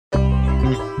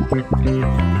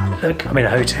Look, I'm in a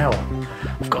hotel.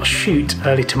 I've got a shoot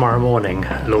early tomorrow morning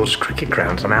at Lord's Cricket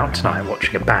Ground. I'm out tonight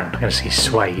watching a band. I'm going to see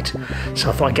Suede. So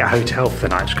I thought I'd get a hotel for the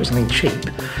night, just got something cheap.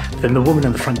 Then the woman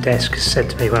on the front desk said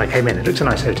to me when I came in, it looks a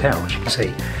nice hotel, as you can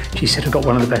see. She said I've got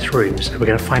one of the best rooms, so we're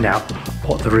going to find out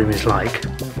what the room is like.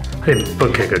 I didn't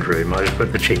book a good room, I just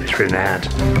booked the cheapest room they had.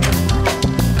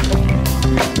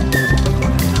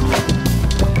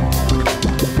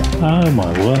 Oh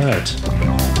my word.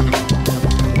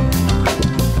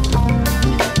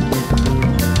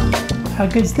 How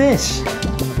good's this?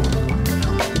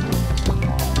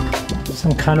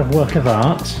 Some kind of work of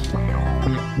art.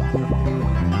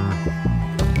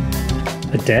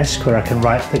 A desk where I can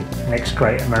write the next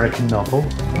great American novel.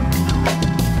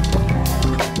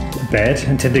 A bed,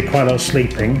 I intend to do quite a lot of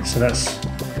sleeping, so that's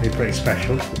going to be pretty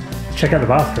special. Let's check out the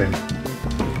bathroom.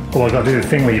 Oh, I've got to do the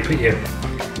thing where you put your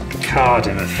card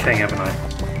in the thing, haven't I?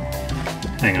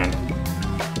 Hang on.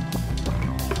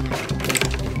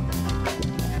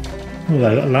 Oh,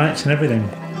 they've got lights and everything.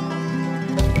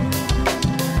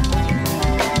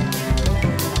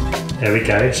 There we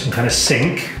go, some kind of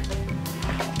sink.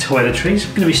 Toiletries. I'm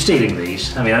going to be stealing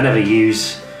these. I mean, I never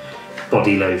use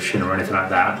body lotion or anything like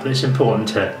that, but it's important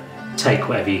to take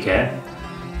whatever you get,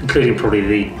 including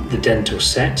probably the dental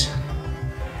set.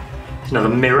 There's another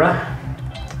mirror.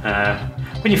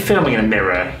 When you're filming in a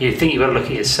mirror, you think you've got to look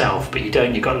at yourself, but you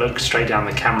don't. You've got to look straight down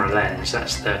the camera lens.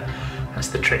 That's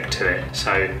the trick to it.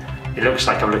 So it looks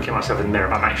like I'm looking at myself in the mirror,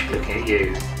 but I'm actually looking at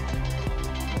you.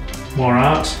 More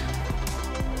art.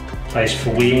 Place for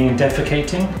weeing and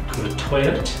defecating, called a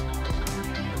toilet.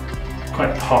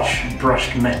 Quite posh,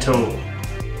 brushed metal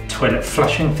toilet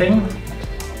flushing thing.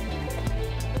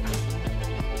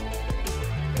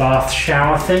 Bath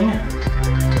shower thing.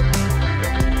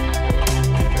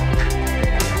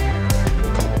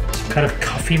 Kind of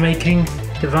coffee making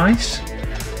device.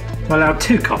 We're allowed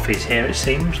 2 coffees here, it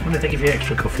seems. I wonder if they give you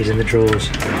extra coffees in the drawers.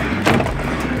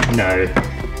 No.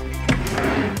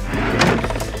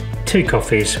 2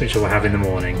 coffees, which we'll have in the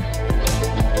morning.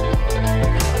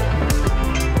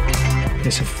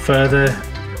 There's a further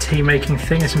tea making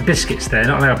thing. There's some biscuits there.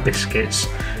 Not allowed biscuits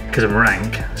because I'm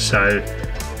rank, so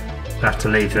we'll have to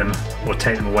leave them or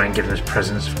take them away and give them as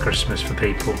presents for Christmas for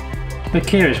people. Look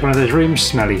here, it's one of those room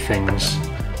smelly things.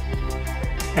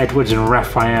 Edwards and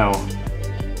Raphael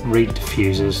reed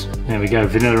diffusers. There we go,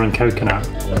 vanilla and coconut.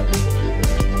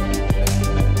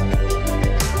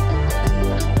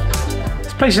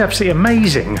 This place is absolutely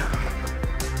amazing.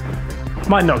 I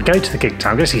might not go to the gig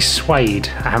time. I'm going to see Suede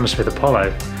at Hammersmith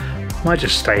Apollo. I might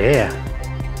just stay here.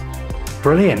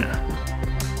 Brilliant.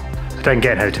 I don't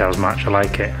get in hotels much, I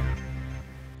like it.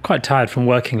 Quite tired from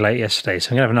working late yesterday,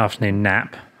 so I'm going to have an afternoon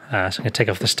nap. So I'm going to take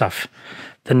off the stuff,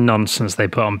 the nonsense they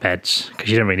put on beds, because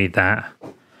you don't really need that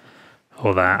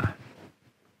or that.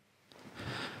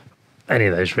 Any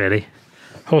of those really.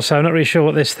 Also, I'm not really sure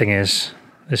what this thing is.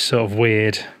 This sort of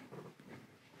weird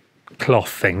cloth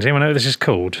thing. Does anyone know what this is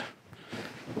called?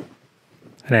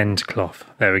 An end cloth.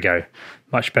 There we go.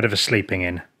 Much better for sleeping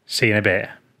in. See you in a bit.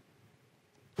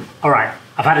 Alright,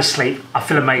 I've had a sleep. I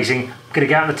feel amazing. I'm going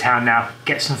to go out in the town now,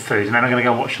 get some food, and then I'm going to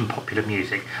go watch some popular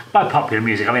music. By popular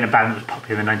music, I mean a band that was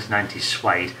popular in the 1990s,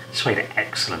 Suede. Suede are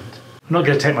excellent. I'm not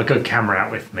going to take my good camera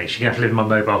out with me, so you're going to have to live on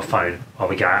my mobile phone while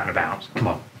we go out and about. Come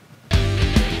on.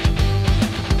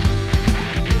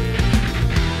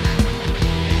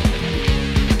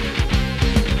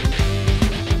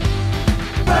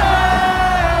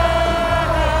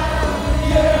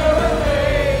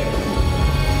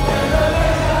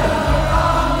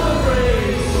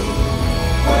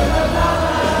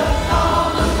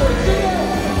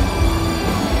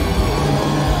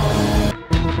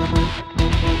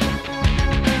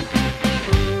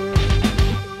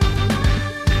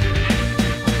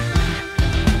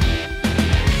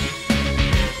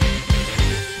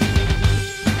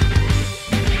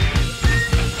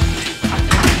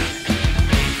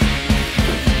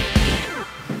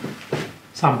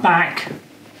 So I'm back.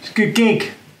 It's a good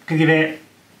gig. Gonna give it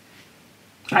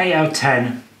 8 out of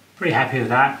 10. Pretty happy with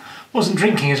that. Wasn't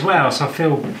drinking as well, so I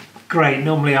feel great.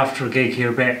 Normally after a gig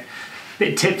you're a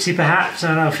bit tipsy perhaps,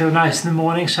 and I feel nice in the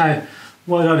morning, so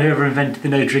well done whoever invented the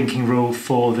no drinking rule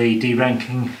for the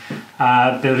D-ranking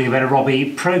Building a Better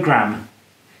Robbie programme.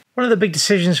 One of the big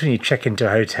decisions when you check into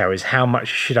a hotel is how much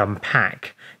you should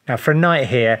unpack. Now for a night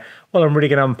here, all I'm really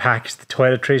going to unpack is the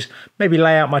toiletries, maybe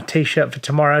lay out my t-shirt for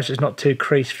tomorrow so it's not too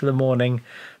creased for the morning,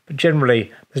 but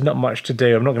generally there's not much to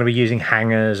do. I'm not going to be using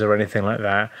hangers or anything like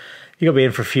that. You've got to be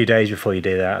in for a few days before you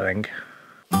do that, I think.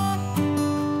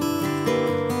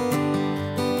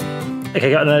 Okay,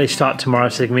 got an early start tomorrow,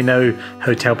 so there can be no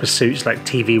hotel pursuits like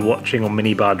TV watching or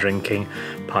minibar drinking,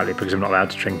 partly because I'm not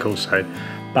allowed to drink also.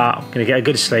 But I'm going to get a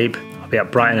good sleep. I'll be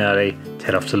up bright and early to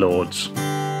head off to Lord's.